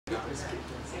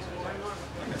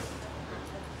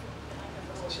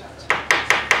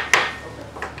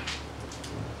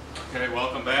Okay,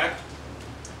 welcome back.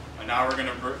 And now we're going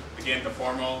to begin the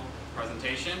formal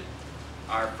presentation.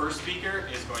 Our first speaker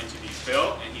is going to be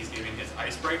Phil, and he's giving his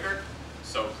icebreaker.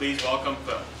 So please welcome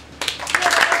Phil.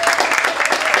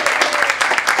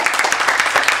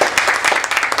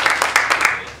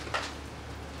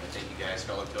 Thank you guys,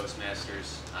 fellow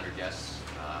Toastmasters, honored guests,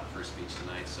 for speech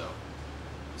tonight. So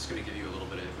I'm just going to give you a little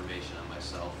bit of information on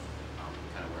myself,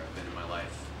 kind of where I've been in my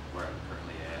life, where I'm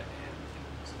currently at, and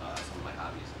some of my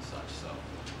hobbies and such. So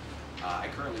I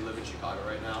currently live in Chicago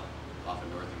right now, off of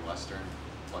North and Western,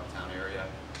 Bucktown area.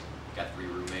 Got 3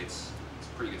 roommates. It's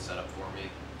a pretty good setup for me.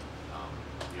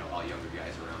 You know, all younger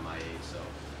guys around my age. So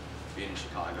being in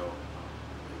Chicago,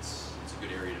 it's a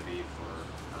good area to be for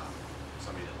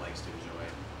somebody that likes to enjoy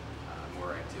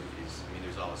more activities. I mean,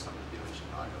 there's always something to do in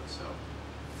Chicago, so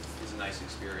it's a nice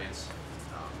experience.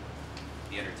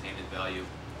 The entertainment value,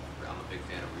 I'm a big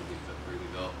fan of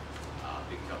Wrigleyville.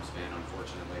 Big Cubs fan,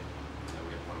 unfortunately. You know,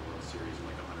 we haven't won a World Series in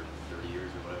like 130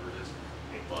 years or whatever it is.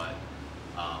 But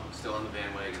still on the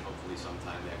bandwagon. Hopefully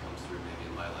sometime that comes through, maybe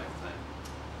in my lifetime.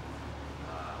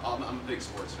 I'm a big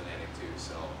sports fanatic too,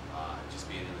 so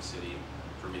just being in the city,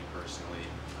 for me personally,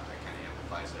 it kind of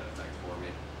amplifies that effect for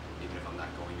me. Even if I'm not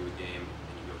going to a game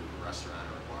and you go to a restaurant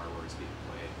or a bar where it's being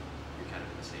played, you're kind of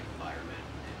in the same environment,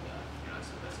 and you know,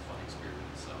 that's a fun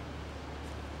experience. So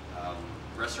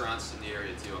restaurants in the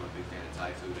area too. I'm a big fan of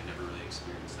Thai food. I never really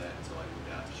experienced that until I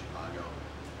moved out to Chicago.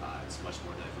 It's much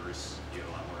more diverse. You have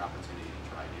a lot more opportunity to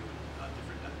try new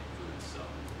different ethnic foods. So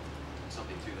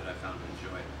something too that I found to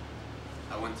enjoy.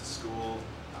 I went to school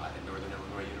at Northern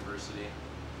Illinois University.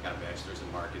 Got a bachelor's in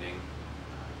marketing.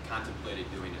 Contemplated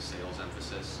doing a sales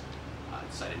emphasis.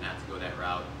 Decided not to go that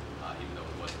route, even though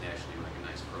it wasn't actually like a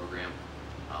nice program.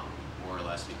 More or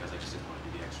less because I just didn't want to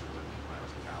do the extra work when I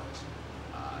was in college.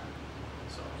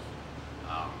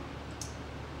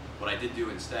 What I did do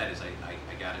instead is I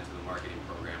got into the marketing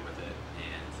program with it,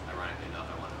 and ironically enough,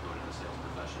 I wanted to go into the sales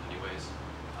profession anyways,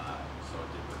 so it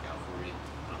did work out for me.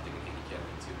 I don't think it handicapped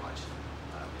me too much,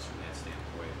 at least from that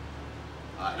standpoint.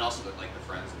 And also like the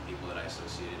friends and people that I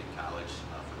associated in college,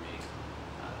 for me,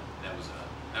 that was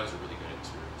a really good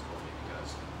experience for me,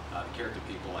 because the character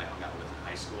people I hung out with in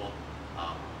high school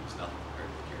was nothing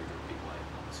compared to the character of people I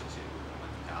associated with when I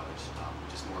went to college.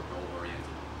 Just more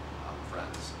goal-oriented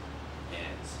friends,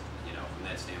 and you know, from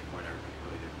that standpoint, I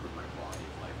really did improve my quality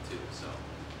of life too. So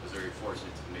I was very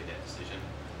fortunate to have made that decision.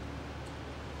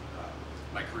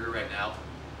 My career right now,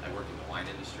 I work in the wine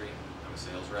industry. I'm a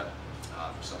sales rep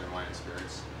for Southern Wine and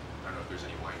Spirits. I don't know if there's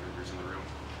any wine drinkers in the room.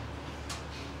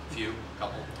 A few,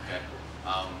 couple, okay.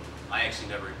 I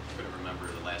actually couldn't remember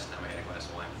the last time I had a glass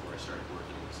of wine before I started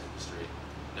working in this industry.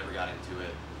 Never got into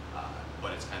it,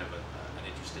 but it's kind of an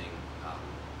interesting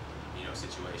you know,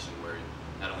 situation where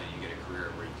not only do you get a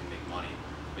career where you can make money,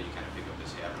 but you kind of pick up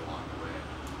this habit along the way,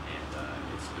 and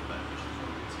it's been beneficial for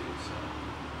me too. So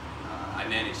I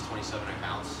manage 27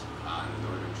 accounts in the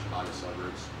northern Chicago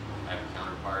suburbs. I have a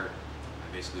counterpart. And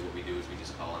basically what we do is we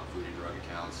just call on food and drug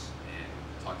accounts and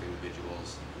talk to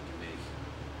individuals who can make,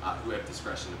 who have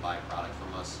discretion to buy a product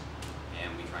from us,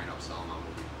 and we try and upsell them on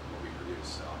what we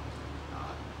produce. So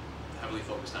heavily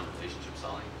focused on relationship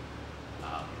selling,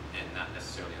 and not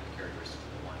necessarily on the characteristics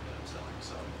of the wine that I'm selling.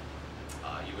 So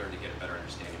you learn to get a better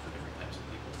understanding for different types of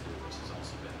people too, which has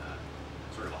also been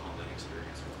sort of a humbling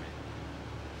experience for me.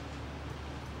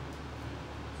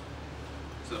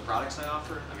 So the products I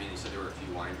offer, I mean, you said there were a few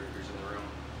wine drinkers in the room.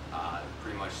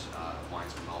 Pretty much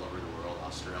wines from all over the world.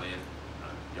 Australian,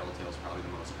 Yellowtail is probably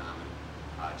the most common.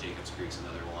 Jacob's Creek's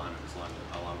another one,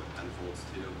 along with Penfolds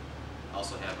too.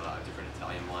 Also have different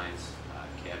Italian wines,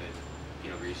 Cavit,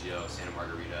 Pinot Grigio, Santa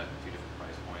Margherita, 2 different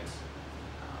price points.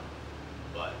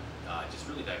 But just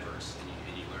really diverse, and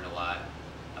you learn a lot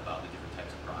about the different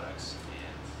types of products.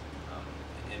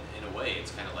 And in a way,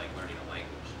 it's kind of like learning a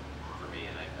language for me,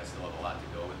 and I still have a lot to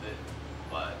go with it.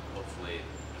 But hopefully,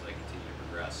 as I continue to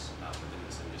progress within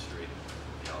this industry,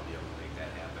 you know, I'll be able to make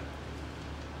that happen.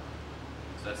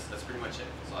 So that's pretty much it.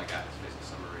 That's all I got. It's basically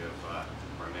a summary of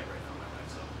where I'm at right now in my life.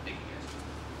 So thank you guys.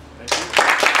 Thank you.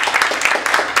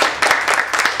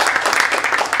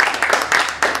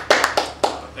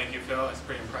 Thank you, Phil. It's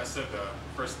pretty impressive. The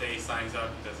first day he signs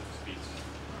up, he does a speech.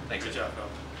 Thank you. Good job,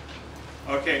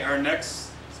 Phil. Okay, our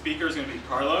next speaker is going to be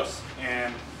Carlos,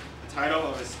 and the title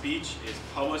of his speech is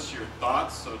Publish Your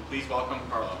Thoughts, so please welcome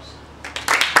Carlos.